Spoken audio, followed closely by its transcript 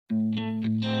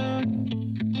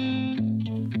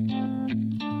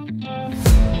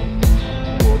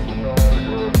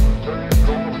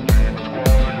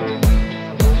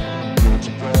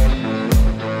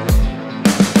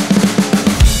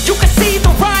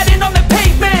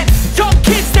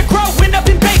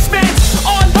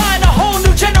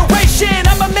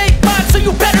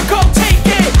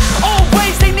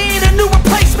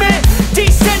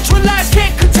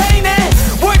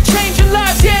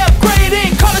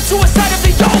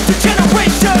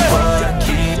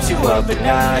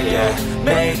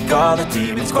Make all the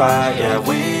demons quiet, yeah.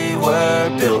 We were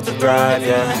built to thrive,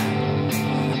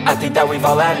 yeah. I think that we've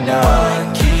all had enough.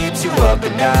 What keeps you up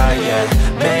at night, yeah.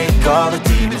 Make all the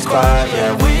demons quiet,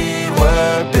 yeah. We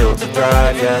were built to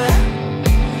thrive, yeah.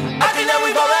 I think that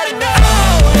we've all had enough.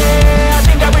 Oh, yeah, I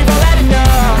think that we've all had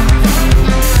enough.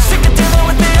 Sick of dealing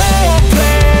with the old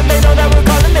plan. They know that we're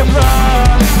calling it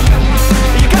wrong.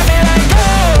 You got me like,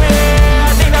 oh yeah,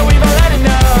 I think that we've all had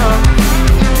enough.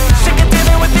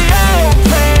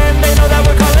 They know that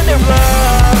we're calling it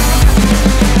love.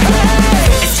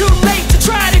 Hey, it's too late to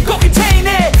try to go contain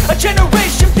it. A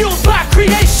generation fueled by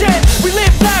creation. We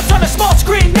live lives on a small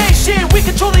screen nation. We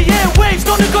control the airwaves,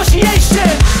 no negotiation.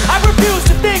 I refuse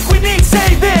to think we need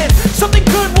saving. Something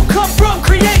good will come from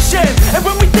creation. And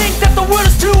when we think that the world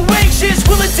is too anxious,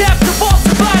 we'll adapt, evolve,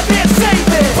 survive and save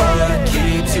it. What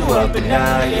keeps you up at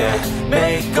night, yeah.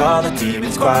 Make all the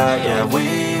demons quiet, yeah.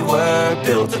 We were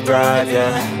built to thrive,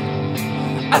 yeah.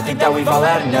 I think that we've all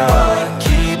had enough. What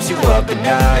keeps you up at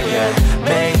night, yeah.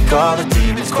 Make all the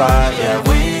demons quiet, yeah.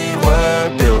 We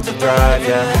were built to thrive,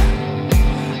 yeah.